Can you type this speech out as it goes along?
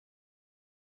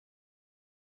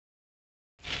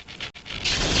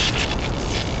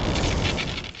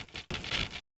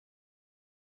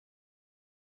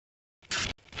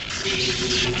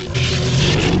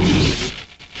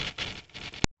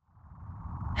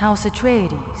House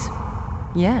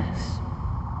Atreides, yes,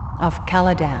 of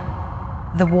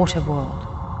Caladan, the water world.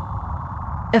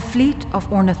 A fleet of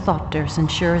ornithopters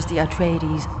ensures the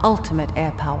Atreides' ultimate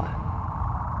air power,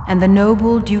 and the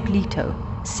noble Duke Leto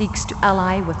seeks to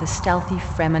ally with the stealthy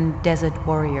Fremen desert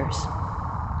warriors.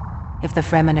 If the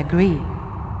Fremen agree,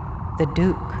 the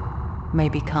Duke may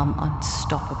become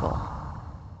unstoppable.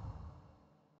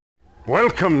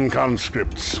 Welcome,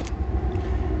 conscripts.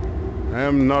 I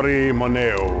am Nori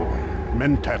Moneo,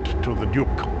 mentat to the Duke.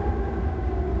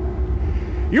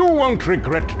 You won't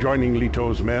regret joining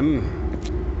Leto's men.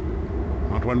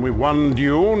 Not when we've won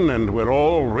Dune and we're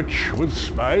all rich with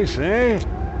spice, eh?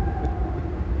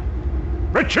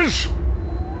 Riches?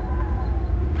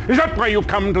 Is that why you've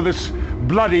come to this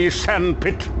bloody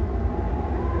sandpit?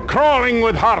 Crawling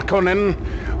with Harkonnen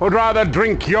who'd rather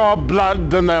drink your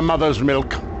blood than their mother's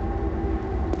milk.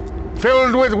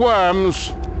 Filled with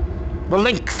worms, the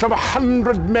length of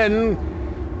 100 men,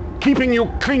 keeping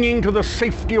you clinging to the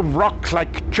safety of rocks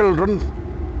like children.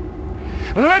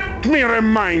 Let me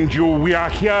remind you, we are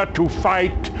here to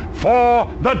fight for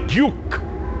the Duke.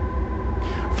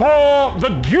 For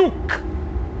the Duke!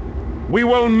 We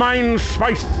will mine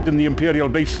spice in the Imperial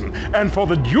Basin, and for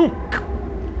the Duke,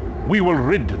 we will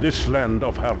rid this land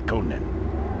of Harkonnen.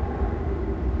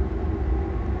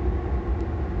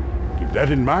 Keep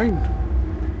that in mind,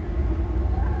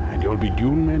 and you'll be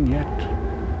Dune men yet.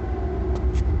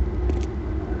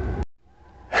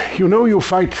 You know you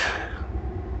fight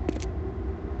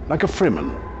like a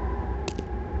Fremen,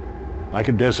 like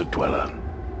a desert dweller.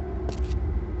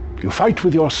 You fight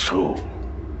with your soul.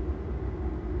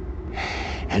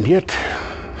 And yet,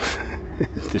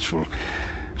 this will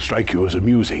strike you as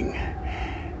amusing.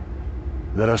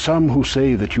 There are some who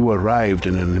say that you arrived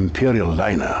in an Imperial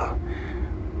liner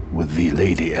with the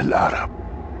Lady Elara.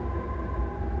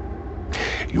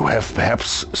 You have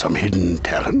perhaps some hidden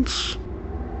talents?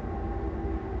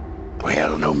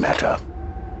 Well, no matter.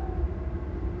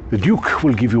 The Duke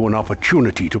will give you an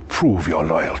opportunity to prove your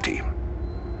loyalty.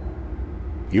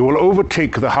 You will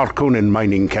overtake the Harkonnen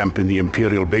mining camp in the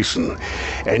Imperial Basin,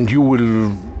 and you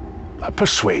will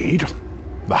persuade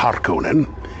the Harkonnen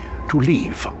to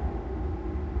leave.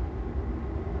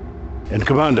 And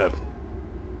Commander,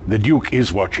 the Duke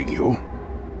is watching you.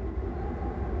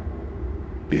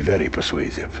 Be very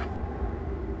persuasive.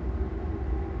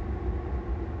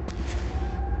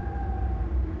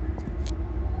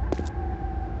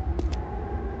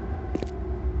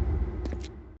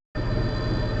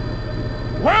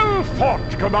 Well fought,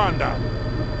 Commander!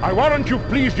 I warrant you've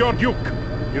pleased your Duke.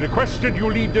 He requested you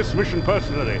lead this mission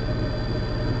personally.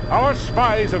 Our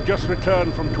spies have just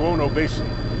returned from Tuono Basin,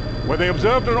 where they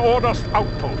observed an Ordos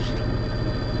outpost.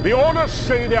 The Ordos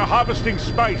say they're harvesting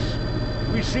spice.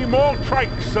 We see more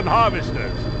trikes than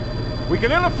harvesters. We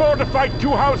can ill afford to fight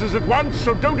two houses at once,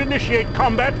 so don't initiate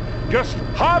combat. Just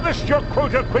harvest your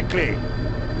quota quickly.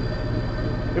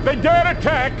 If they dare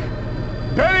attack,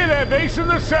 bury their base in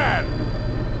the sand.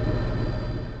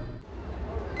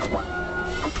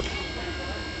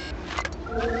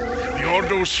 The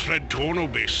Ordos fled Tuono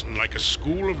Basin like a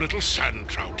school of little sand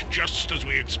trout, just as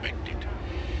we expected.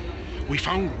 We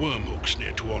found worm hooks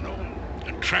near Tuono,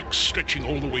 and tracks stretching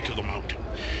all the way to the mountain.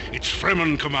 It's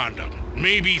Fremen, Commander,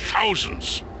 maybe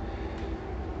thousands.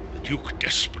 The Duke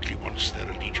desperately wants their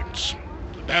allegiance.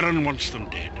 The Baron wants them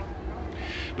dead.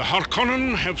 The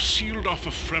Harkonnen have sealed off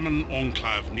a Fremen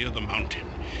enclave near the mountain.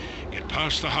 Get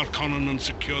past the Harkonnen and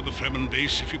secure the Fremen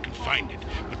base if you can find it.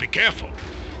 But be careful.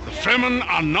 The Fremen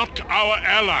are not our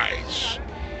allies.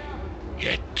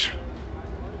 Yet.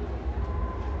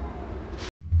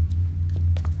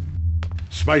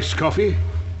 Spice coffee?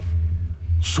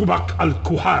 Subak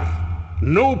al-Kuhar.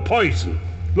 No poison.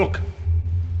 Look.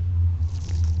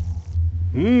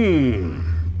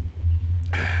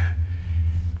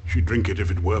 She'd drink it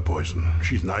if it were poison.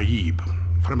 She's naive.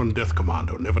 Fremen death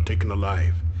commando, never taken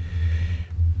alive.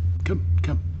 Come.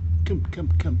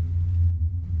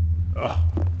 Oh,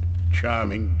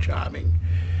 charming, charming.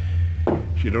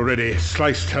 She'd already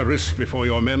sliced her wrist before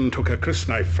your men took her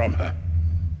crysknife from her.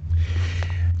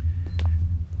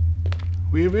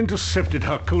 We have intercepted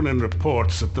Harkonnen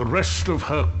reports that the rest of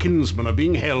her kinsmen are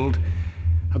being held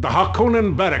at the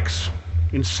Harkonnen barracks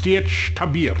in Stiech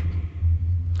Tabir.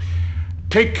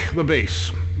 Take the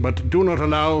base, but do not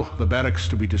allow the barracks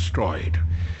to be destroyed.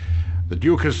 The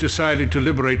Duke has decided to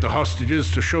liberate the hostages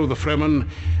to show the Fremen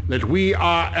that we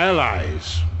are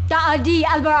allies. Ta'adi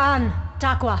al-Baran,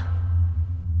 Taqwa.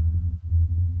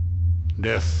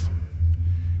 Death,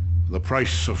 the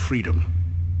price of freedom.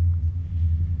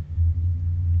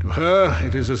 To her,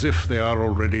 it is as if they are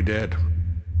already dead.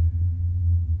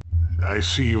 I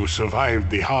see you survived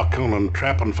the Harkonnen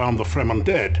trap and found the Fremen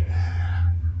dead.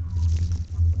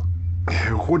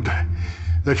 Would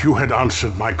that you had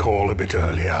answered my call a bit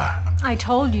earlier. I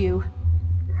told you.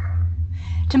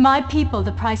 To my people,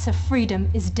 the price of freedom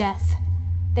is death.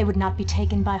 They would not be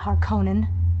taken by Harkonnen.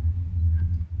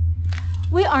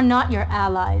 We are not your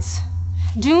allies.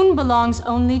 Dune belongs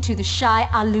only to the Shai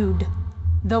Alud,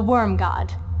 the worm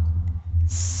god.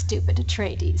 Stupid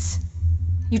Atreides.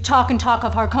 You talk and talk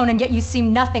of Harkonnen, yet you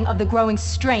seem nothing of the growing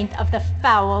strength of the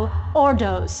foul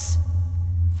Ordos.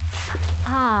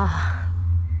 Ah,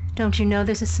 don't you know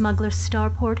there's a smuggler's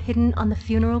starport hidden on the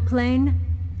funeral plain?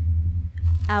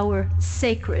 Our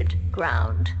sacred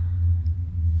ground.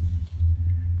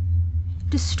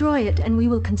 Destroy it, and we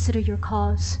will consider your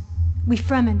cause. We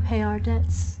Fremen pay our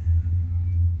debts.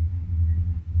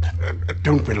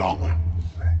 Don't be long.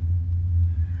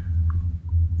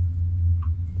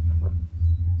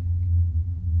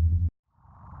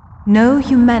 No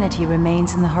humanity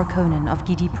remains in the Harkonnen of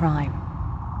Gidi Prime.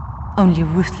 Only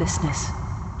ruthlessness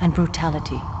and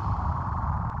brutality.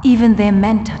 Even their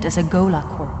Mentat is a Gola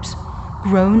corpse,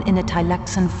 grown in a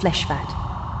Tylaxan flesh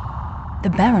vat. The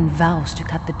Baron vows to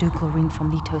cut the ducal ring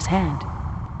from Leto's hand,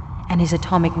 and his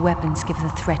atomic weapons give the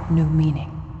threat new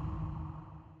meaning.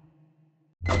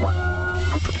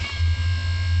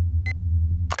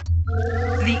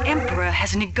 The Emperor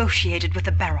has negotiated with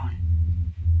the Baron.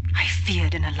 I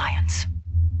feared an alliance.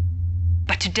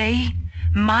 But today,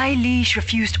 my liege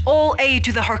refused all aid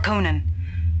to the Harkonnen.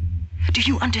 Do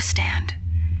you understand?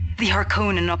 The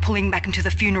Harkonnen are pulling back into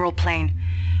the funeral plain,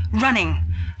 running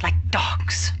like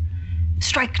dogs.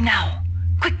 Strike now,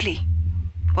 quickly,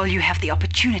 while you have the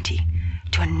opportunity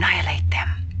to annihilate them.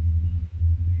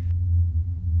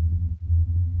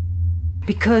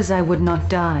 Because I would not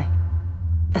die,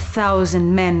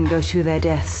 1,000 men go to their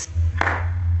deaths.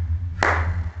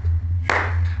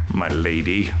 My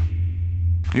lady,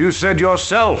 you said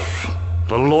yourself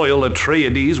the loyal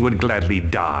Atreides would gladly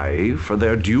die for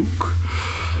their duke.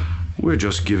 We're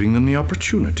just giving them the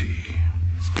opportunity.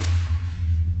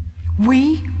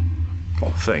 We?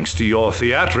 Well, thanks to your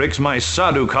theatrics, my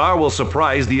Sadukar will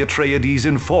surprise the Atreides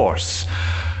in force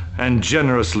and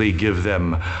generously give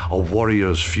them a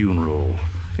warrior's funeral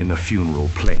in the funeral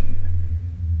plain.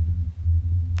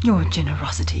 Your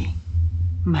generosity,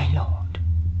 my lord,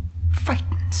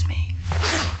 frightens me.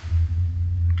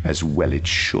 As well it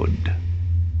should.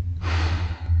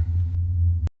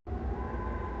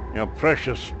 Your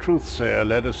precious truthsayer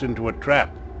led us into a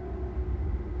trap.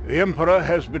 The Emperor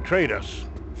has betrayed us.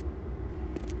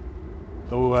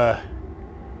 Though,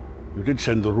 you did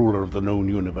send the ruler of the known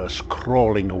universe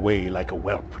crawling away like a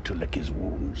whelp to lick his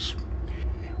wounds.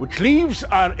 Which leaves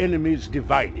our enemies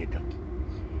divided.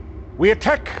 We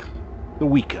attack the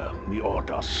weaker, the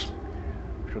Ordos.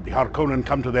 Should the Harkonnen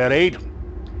come to their aid,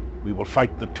 we will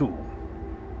fight the two.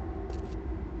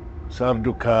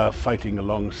 Sardaukar fighting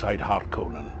alongside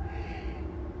Harkonnen.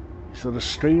 Is there a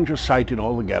stranger sight in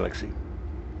all the galaxy?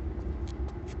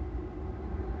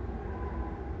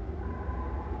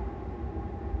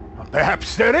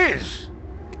 Perhaps there is.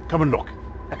 Come and look.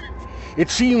 It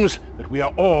seems that we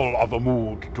are all of a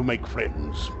mood to make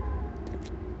friends.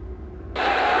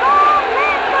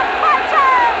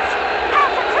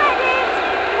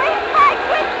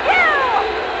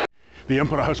 The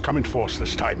Emperor has come in force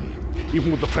this time.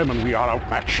 Even with the Fremen, we are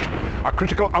outmatched. Our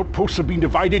critical outposts have been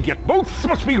divided, yet both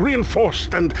must be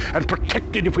reinforced and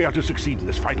protected if we are to succeed in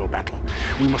this final battle.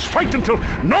 We must fight until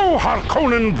no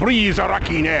Harkonnen breathes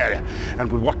Arakin air. And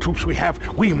with what troops we have,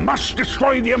 we must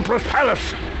destroy the Emperor's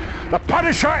palace. The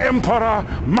Padishah Emperor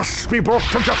must be brought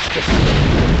to justice.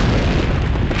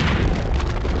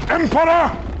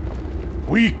 Emperor,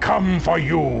 we come for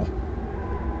you.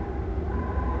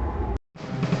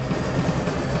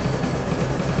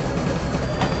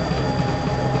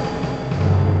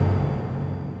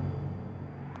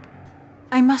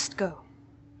 I must go.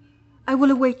 I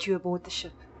will await you aboard the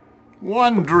ship.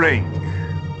 One drink.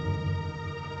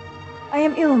 I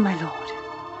am ill, my lord.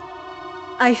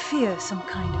 I fear some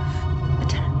kind of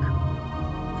attack.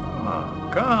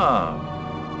 Come.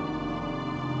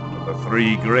 To the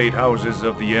three great houses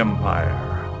of the Empire,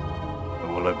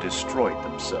 who will have destroyed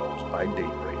themselves by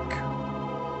daybreak.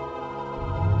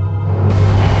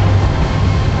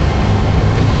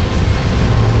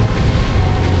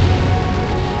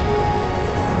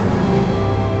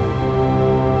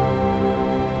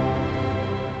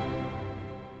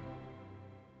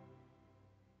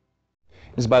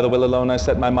 It is by the will alone I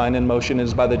set my mind in motion. It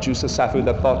is by the juice of Safu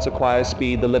that thoughts acquire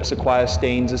speed, the lips acquire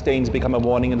stains, the stains become a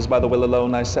warning. It is by the will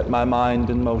alone I set my mind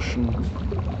in motion.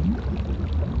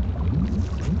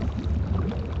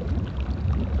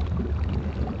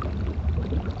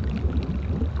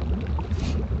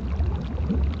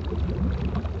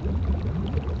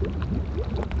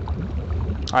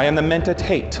 I am the Mentat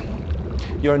Hate.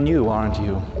 You're new, aren't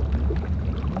you?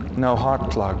 No heart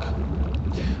plug.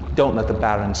 Don't let the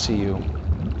Baron see you.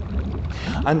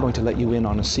 I'm going to let you in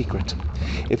on a secret,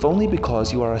 if only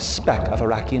because you are a speck of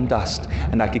Iraqian dust,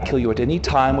 and I could kill you at any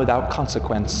time without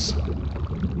consequence.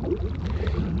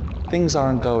 Things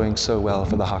aren't going so well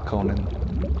for the Harkonnen.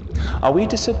 Are we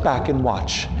to sit back and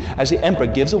watch as the Emperor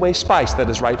gives away spice that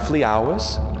is rightfully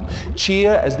ours?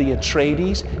 Cheer as the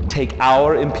Atreides take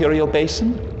our imperial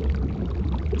basin?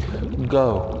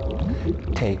 Go,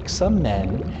 take some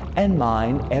men and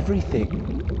mine everything,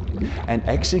 and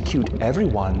execute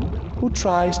everyone who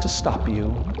tries to stop you.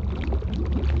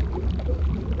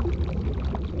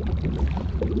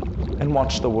 And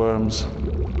watch the worms.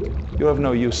 You're of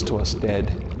no use to us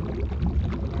dead.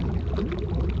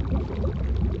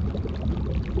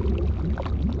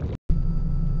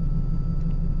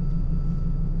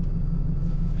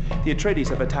 The Atreides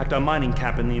have attacked our mining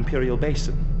camp in the Imperial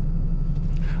Basin.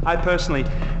 I personally,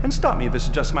 and stop me if this is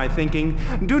just my thinking,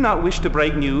 do not wish to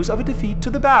break news of a defeat to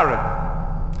the Baron.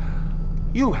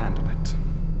 You handle it.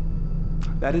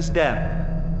 That is them.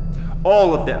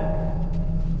 All of them.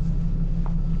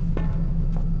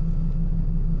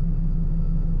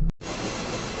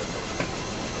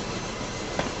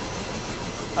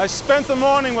 I spent the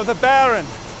morning with the Baron,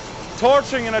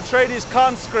 torturing an Atreides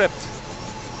conscript.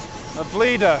 A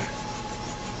bleeder.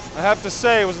 I have to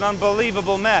say it was an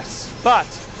unbelievable mess. But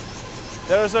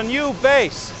there is a new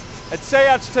base at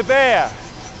DATA.XA.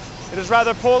 It is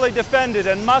rather poorly defended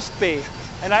and must be.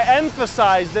 And I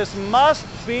emphasize this must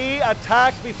be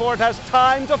attacked before it has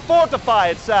time to fortify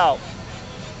itself.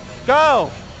 Go!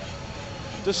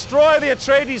 Destroy the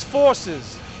Atreides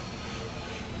forces.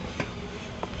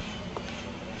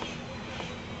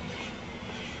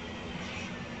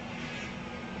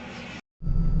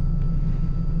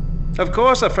 Of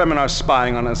course, our Fremen are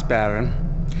spying on us, Baron.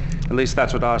 At least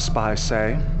that's what our spies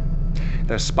say.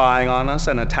 They're spying on us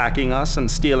and attacking us and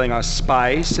stealing our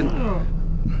spice and...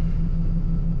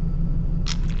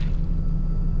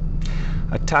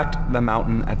 Attacked the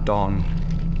mountain at dawn.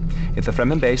 If the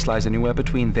Fremen base lies anywhere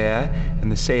between there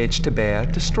and the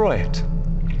DATA.XA, destroy it.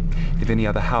 If any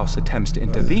other house attempts to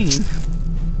intervene...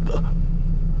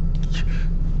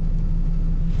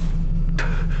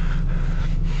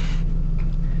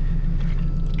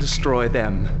 destroy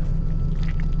them.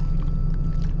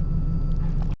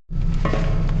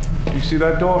 You see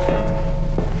that door,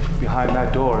 Fremen? Behind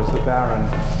that door is the Baron.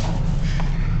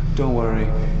 Don't worry,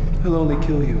 he'll only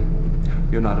kill you.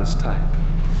 You're not his type.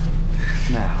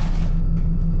 Now,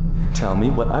 tell me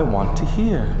what I want to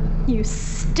hear. You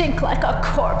stink like a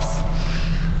corpse.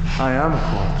 I am a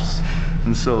corpse,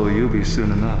 and so will you be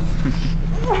soon enough.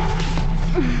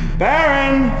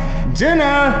 Baron!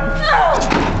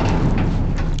 Dinner!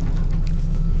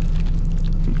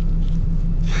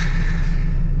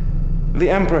 The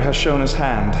Emperor has shown his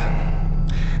hand.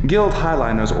 Guild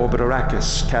highliners orbit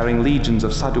Arrakis, carrying legions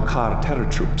of Sadukar terror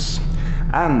troops,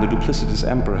 and the duplicitous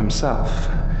Emperor himself.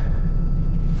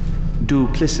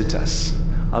 Duplicitus,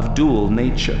 of dual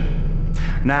nature.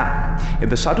 Now,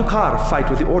 if the Sadukar fight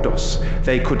with the Ordos,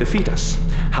 they could defeat us.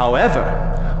 However,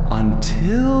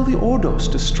 until the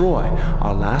Ordos destroy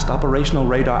our last operational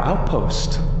radar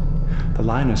outpost, the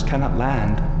liners cannot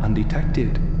land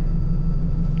undetected.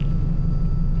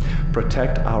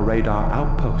 Protect our radar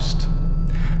outpost,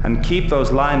 and keep those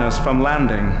liners from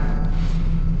landing.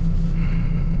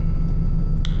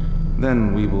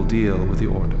 Then we will deal with the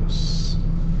Ordos.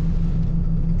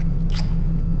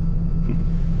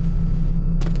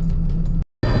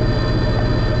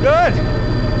 Good!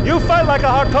 You fight like a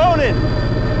Harkonnen!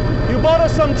 You bought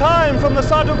us some time from the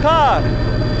Sadukar!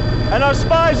 And our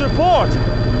spies report!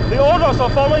 The Ordos are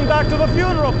falling back to the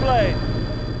funeral plain!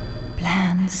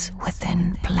 Plans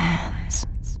within plans.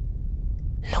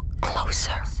 Look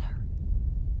closer.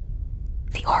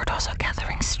 The Ordos are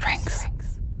gathering strength,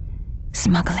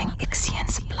 smuggling Ixian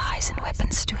supplies and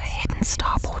weapons to a hidden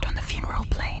starport on the funeral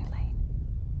plain.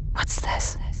 What's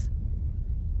this?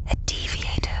 A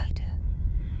deviator.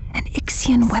 An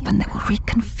Ixian weapon that will wreak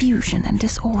confusion and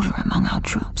disorder among our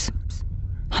troops.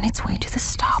 On its way to the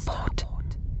starport.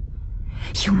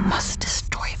 You must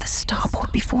destroy the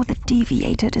starport before the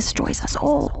deviator destroys us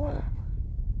all.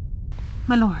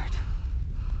 My lord.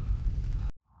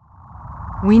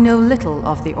 We know little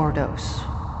of the Ordos.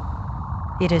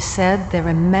 It is said their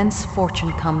immense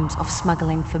fortune comes of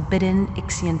smuggling forbidden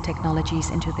Ixian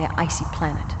technologies into their icy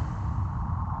planet.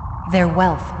 Their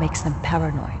wealth makes them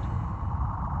paranoid,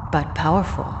 but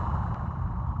powerful.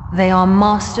 They are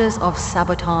masters of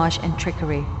sabotage and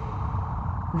trickery.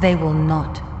 They will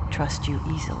not trust you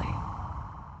easily.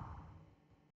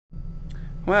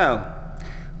 Well,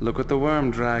 look what the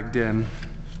worm dragged in.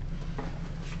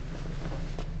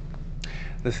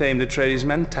 The famed Atreides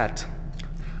Mentat,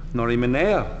 Nori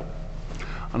Minea,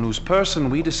 on whose person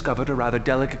we discovered a rather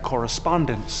delicate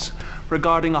correspondence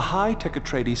regarding a high-tech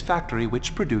Atreides factory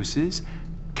which produces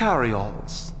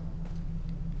carry-alls.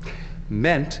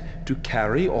 Meant to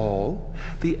carry all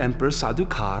the Emperor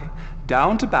Sardaukar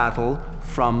down to battle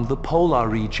from the Polar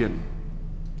region.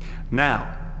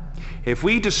 Now, if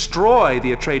we destroy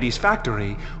the Atreides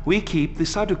factory, we keep the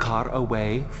Sardaukar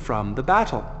away from the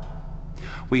battle.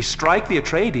 We strike the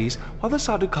Atreides while the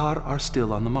Sardaukar are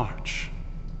still on the march.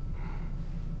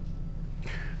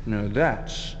 Now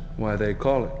that's why they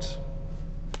call it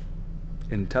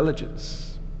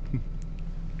intelligence.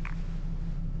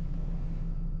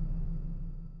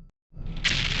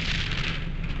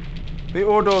 The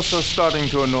Ordos are starting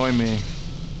to annoy me.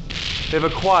 They've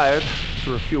acquired,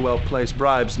 through a few well-placed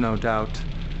bribes no doubt,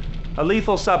 a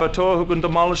lethal saboteur who can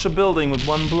demolish a building with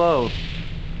one blow.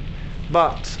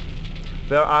 But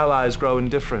their allies grow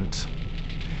indifferent.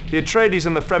 The Atreides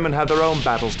and the Fremen have their own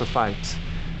battles to fight.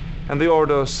 And the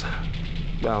Ordos,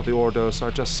 well, the Ordos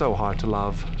are just so hard to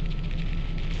love.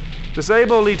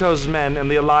 Disable Leto's men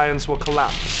and the Alliance will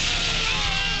collapse.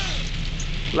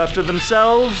 Left to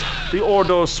themselves, the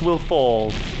Ordos will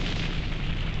fall.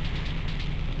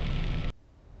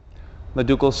 The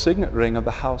ducal signet ring of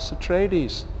the House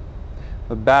Atreides.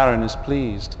 The Baron is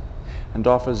pleased and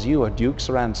offers you a duke's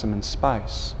ransom and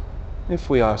spice, if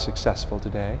we are successful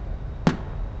today.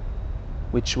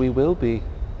 Which we will be.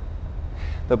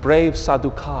 The brave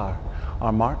Sardaukar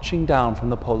are marching down from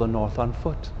the polar north on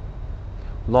foot,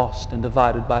 lost and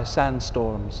divided by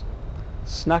sandstorms,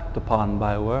 snacked upon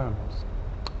by worms.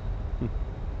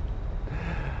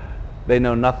 They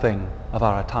know nothing of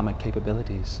our atomic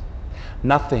capabilities,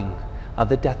 nothing of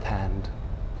the death hand.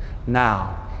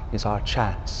 Now is our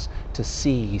chance to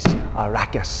seize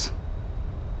Arrakis.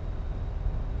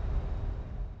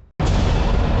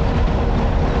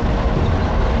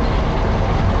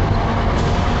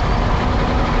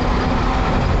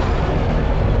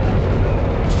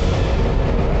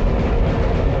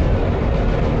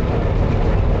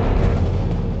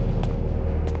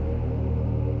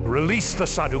 Release the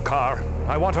Sardaukar.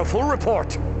 I want a full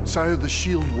report. Sire, the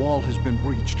shield wall has been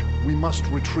breached. We must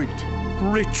retreat.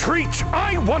 Retreat!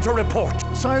 I want a report!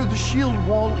 Sire, the shield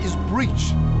wall is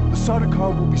breached. The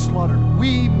Sardaukar will be slaughtered.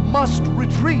 We must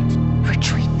retreat!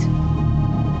 Retreat.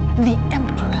 The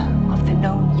Emperor of the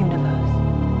known universe.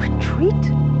 Retreat?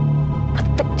 With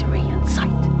victory in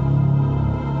sight.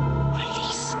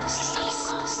 Release the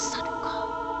Sardaukar.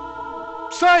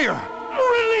 Sire!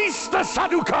 Release the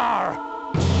Sardaukar!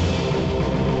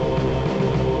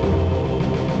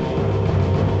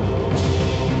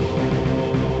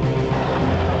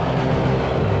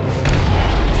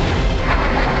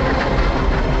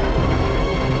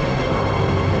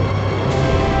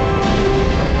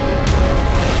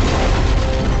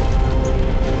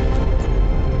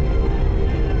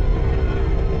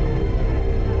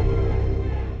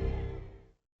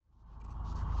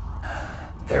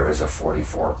 There is a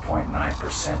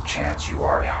 44.9% chance you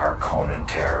are a Harkonnen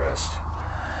terrorist.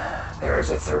 There is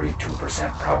a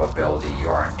 32% probability you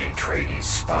are an Atreides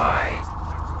spy.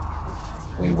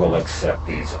 We will accept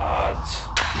these odds.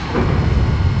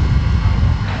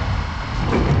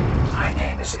 My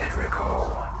name is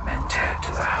Edrico, Mentat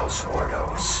to the House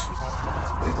Ordos.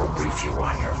 We will brief you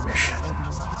on your mission.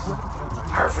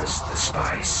 Harvest the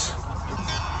spice.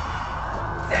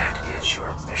 That is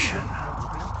your mission.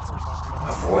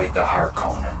 Avoid the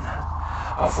Harkonnen.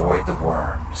 Avoid the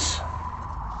worms.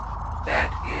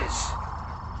 That is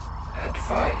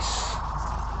advice.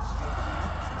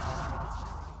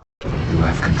 You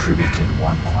have contributed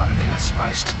 1 quantity of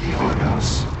spice to the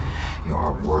Ordos. You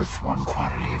are worth 1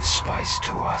 quantity of spice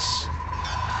to us.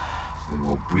 We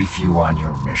will brief you on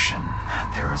your mission.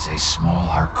 There is a small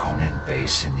Harkonnen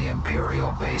base in the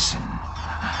Imperial Basin.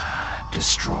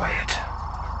 Destroy it.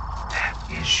 That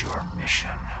is your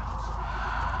mission.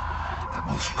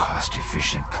 The most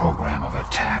cost-efficient program of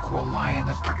attack will lie in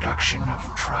the production of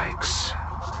trikes.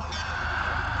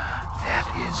 That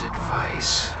is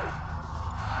advice.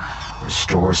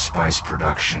 Restore spice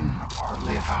production or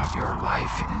live out your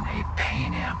life in a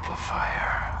pain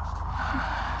amplifier.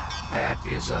 That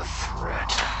is a threat.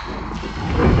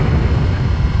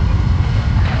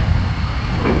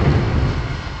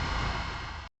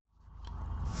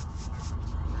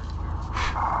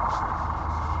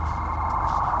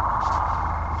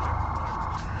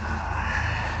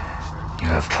 You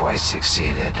have twice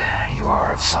succeeded. You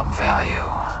are of some value.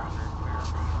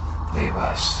 Leave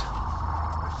us.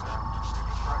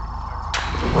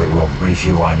 We will brief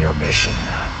you on your mission.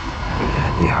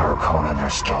 The Harkonnen are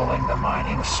stalling the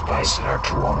mining of spice at our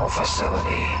Tuono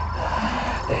facility.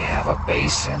 They have a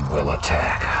base and will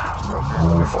attack.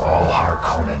 Remove all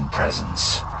Harkonnen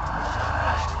presence.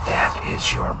 That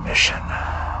is your mission.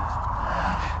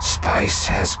 Spice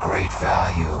has great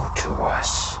value to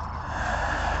us.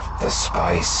 The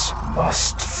spice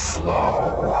must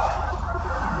flow.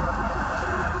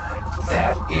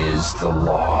 That is the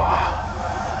law.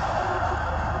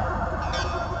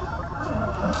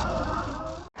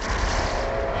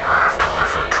 You have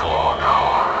delivered Tuono.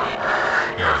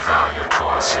 Your value to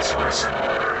us has risen.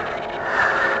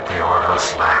 The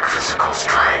Ordos lack physical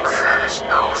strength, that is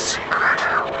no secret.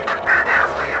 We depend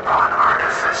heavily upon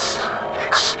artifice,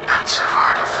 expensive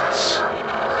artifice.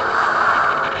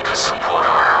 To support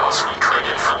our house, we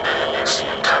traded forbidden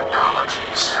Ixian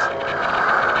technologies.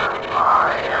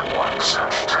 I am one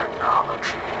such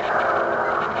technology.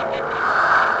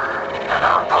 An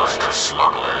outpost of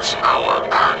smugglers, our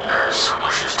partners,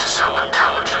 wishes to sell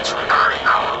intelligence regarding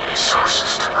our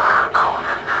resources to the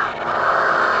Harkonnen.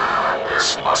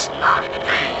 This must not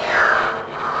be.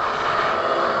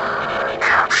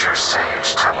 Capture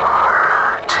Sage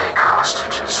Tabar. Take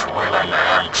hostages, women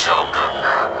and children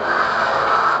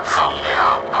from the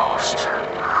outpost.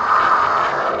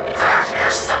 That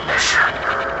is the mission.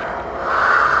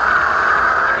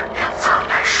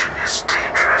 Information is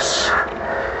dangerous.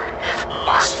 It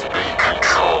must be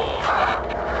controlled.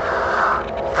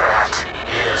 That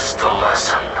is the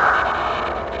lesson.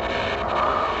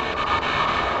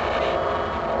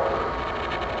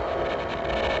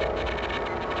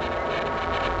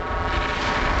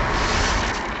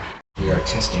 We are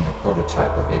testing a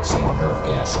prototype of Ixian nerve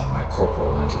gas on my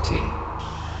corporal entity.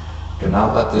 Do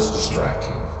not let this distract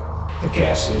you. The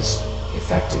gas is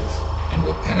effective and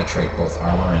will penetrate both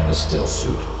armor and the still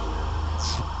suit.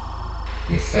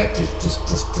 The effect is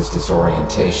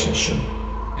disorientation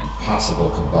and possible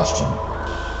combustion.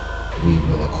 We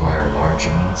will acquire large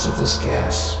amounts of this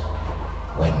gas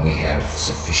when we have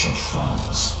sufficient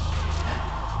funds.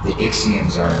 The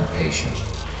Ixians are impatient.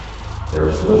 There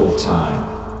is little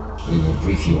time. We will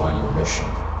brief you on your mission.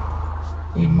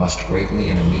 We must greatly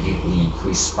and immediately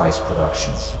increase spice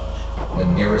production. The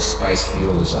nearest spice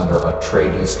field is under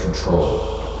Atreides' control.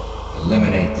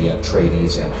 Eliminate the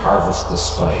Atreides and harvest the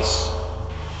spice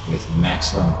with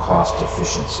maximum cost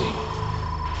efficiency.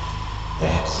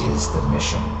 That is the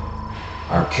mission.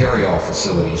 Our carry-all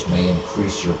facilities may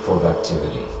increase your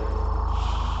productivity.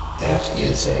 That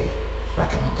is a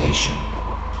recommendation.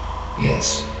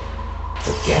 Yes.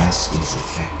 The gas is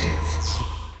effective.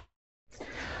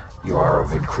 You are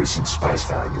of increasing spice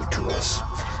value to us.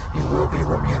 You will be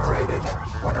remunerated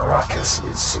when Arrakis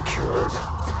is secured.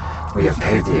 We have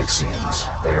paid the Ixians.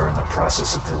 They are in the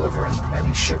process of delivering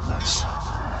many shipments.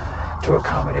 To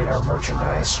accommodate our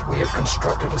merchandise, we have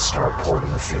constructed a starport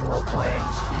in the funeral plain.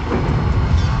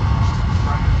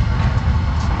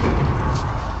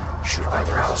 Should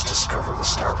either house discover the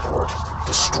starport,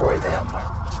 destroy them.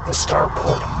 The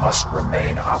starport must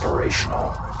remain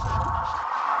operational.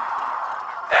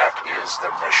 That is the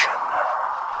mission.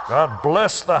 God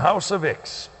bless the House of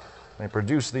Ix. They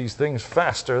produce these things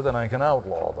faster than I can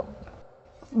outlaw them.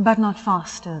 But not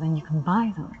faster than you can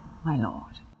buy them, my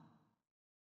lord.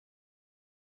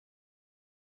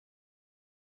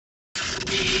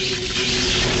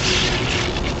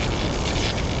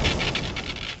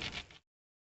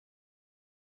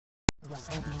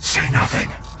 Say nothing.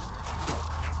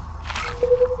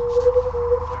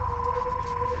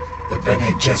 The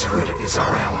Bene Gesserit is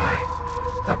our ally.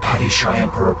 The Padishah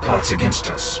Emperor plots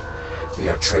against us. The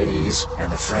Atreides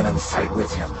and the Fremen fight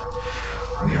with him.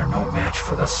 We are no match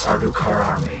for the Sardaukar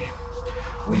army.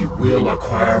 We will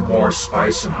acquire more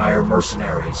spice and hire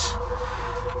mercenaries.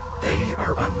 They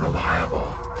are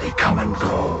unreliable. They come and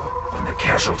go. When the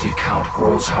casualty count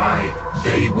grows high,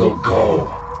 they will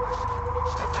go.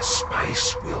 But the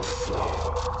spice will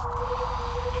flow.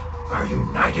 Our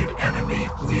united enemy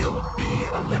will be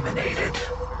eliminated.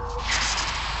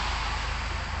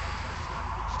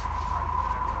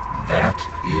 That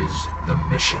is the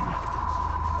mission.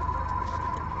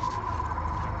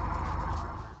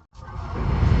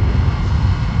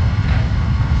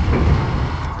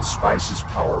 The spice is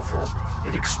powerful.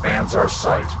 It expands our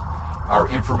sight. Our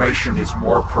information is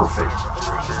more perfect.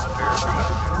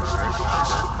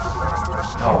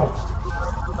 No.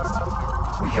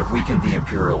 We have weakened the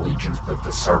Imperial legions, but the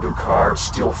Sardaukar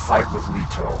still fight with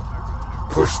Leto.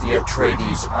 Push the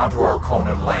Atreides onto our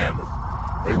Conan land.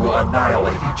 They will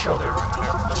annihilate each other.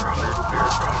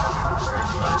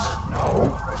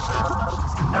 No.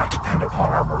 Do not depend upon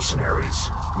our mercenaries.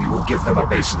 We will give them a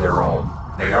base of their own.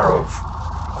 They are of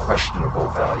questionable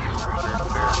value.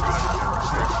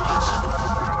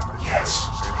 Yes.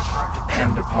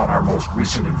 Depend upon our most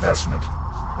recent investment.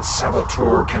 The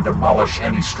Saboteur can demolish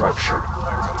any structure.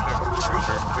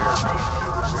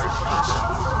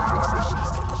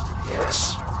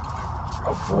 Yes.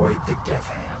 Avoid the Death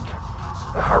Hand.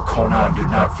 The Harkonnen do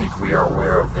not think we are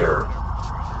aware of their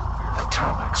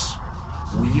atomics.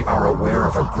 We are aware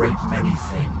of a great many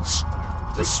things.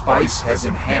 The spice has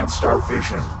enhanced our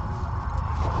vision.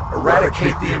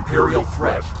 Eradicate the Imperial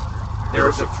threat. There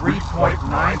is a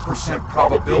 3.9%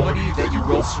 probability that you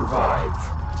will survive.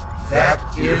 That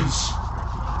is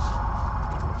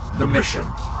the mission.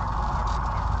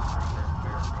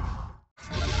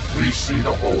 We see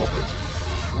the whole of it.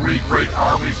 3 great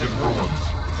armies in ruins.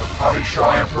 The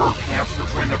Padishah Emperor camps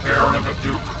between the Baron and the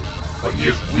Duke, but he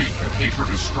is weak and hatred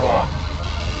is strong.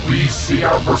 We see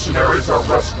our mercenaries are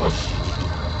restless.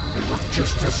 They would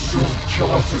just as soon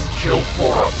kill us as kill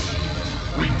for us.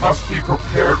 We must be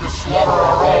prepared to slaughter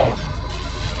our own.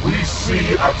 We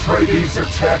see Atreides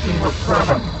attacking with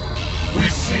Fremen. We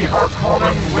see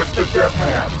Harkonnen with the Death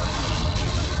Hand.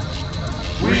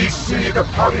 We see the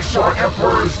Padishah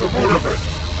Emperor is the root of it.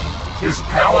 His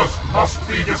palace must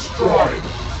be destroyed.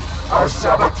 Our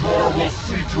Saboteur will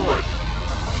see to it.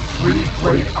 3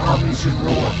 great armies in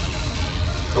ruins.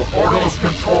 The Ordos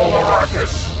control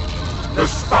Arrakis, the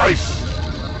spice,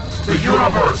 the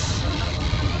universe.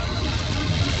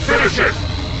 Finish it!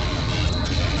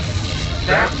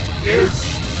 That is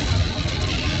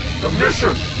the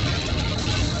mission.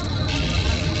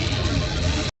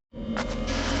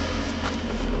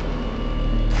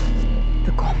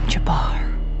 The Gom Jabbar,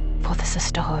 for the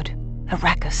Sisterhood,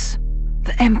 Arrakis,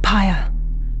 the Empire,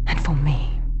 and for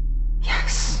me.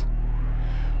 Yes,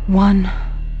 one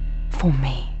for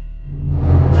me.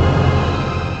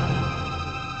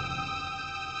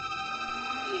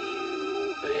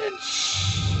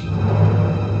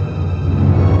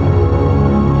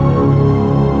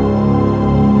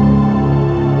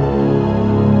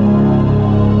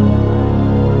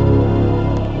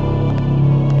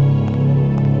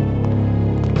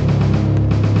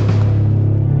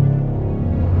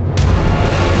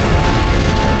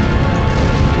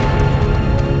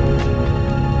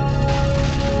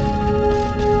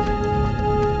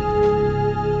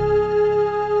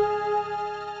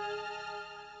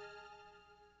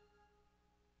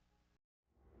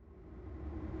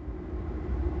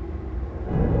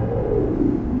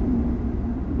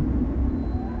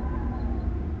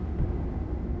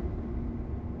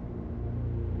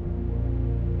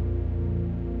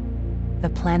 The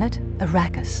planet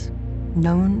Arrakis,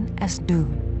 known as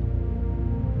Dune.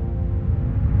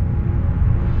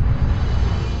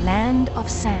 Land of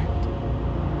sand,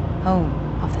 home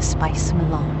of the spice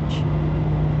melange.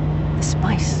 The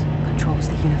spice controls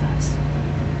the universe.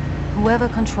 Whoever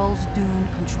controls Dune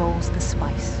controls the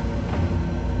spice.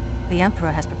 The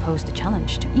Emperor has proposed a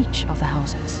challenge to each of the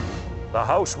houses. The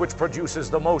house which produces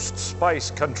the most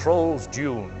spice controls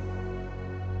Dune.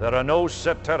 There are no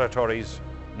set territories,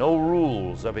 no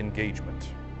rules of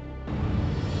engagement.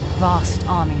 Vast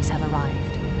armies have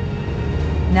arrived.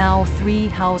 Now 3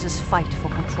 houses fight for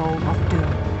control of Dune.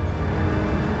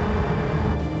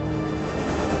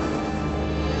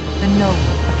 The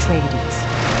noble Atreides.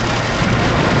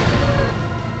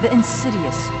 The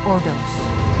insidious Ordos.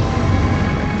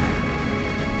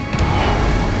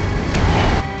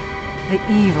 The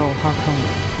evil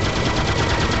Harkonnen.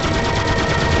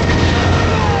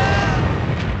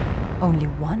 Only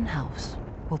one house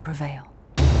will prevail.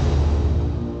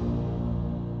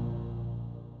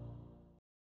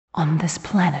 On this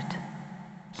planet,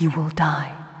 you will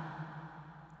die.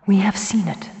 We have seen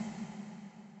it.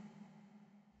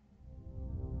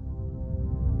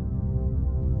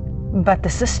 But the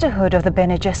Sisterhood of the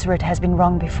Bene Gesserit has been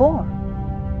wrong before,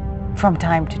 from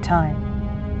time to time.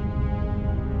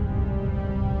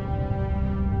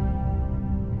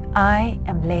 I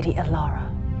am Lady Alara,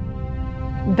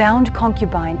 bound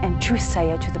concubine and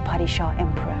truthsayer to the Padishah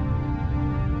Emperor.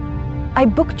 I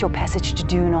booked your passage to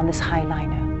Dune on this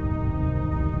highliner.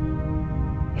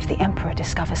 If the Emperor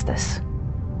discovers this,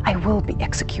 I will be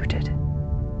executed.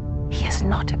 He is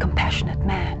not a compassionate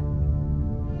man.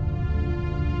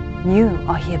 You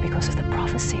are here because of the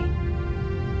prophecy.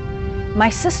 My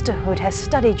sisterhood has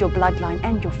studied your bloodline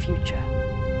and your future.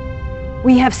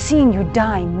 We have seen you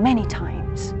die many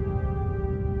times.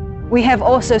 We have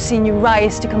also seen you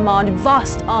rise to command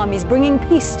vast armies, bringing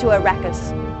peace to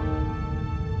Arrakis.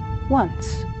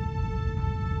 Once.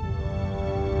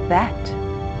 That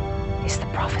is the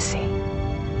prophecy.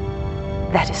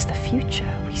 That is the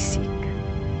future we seek.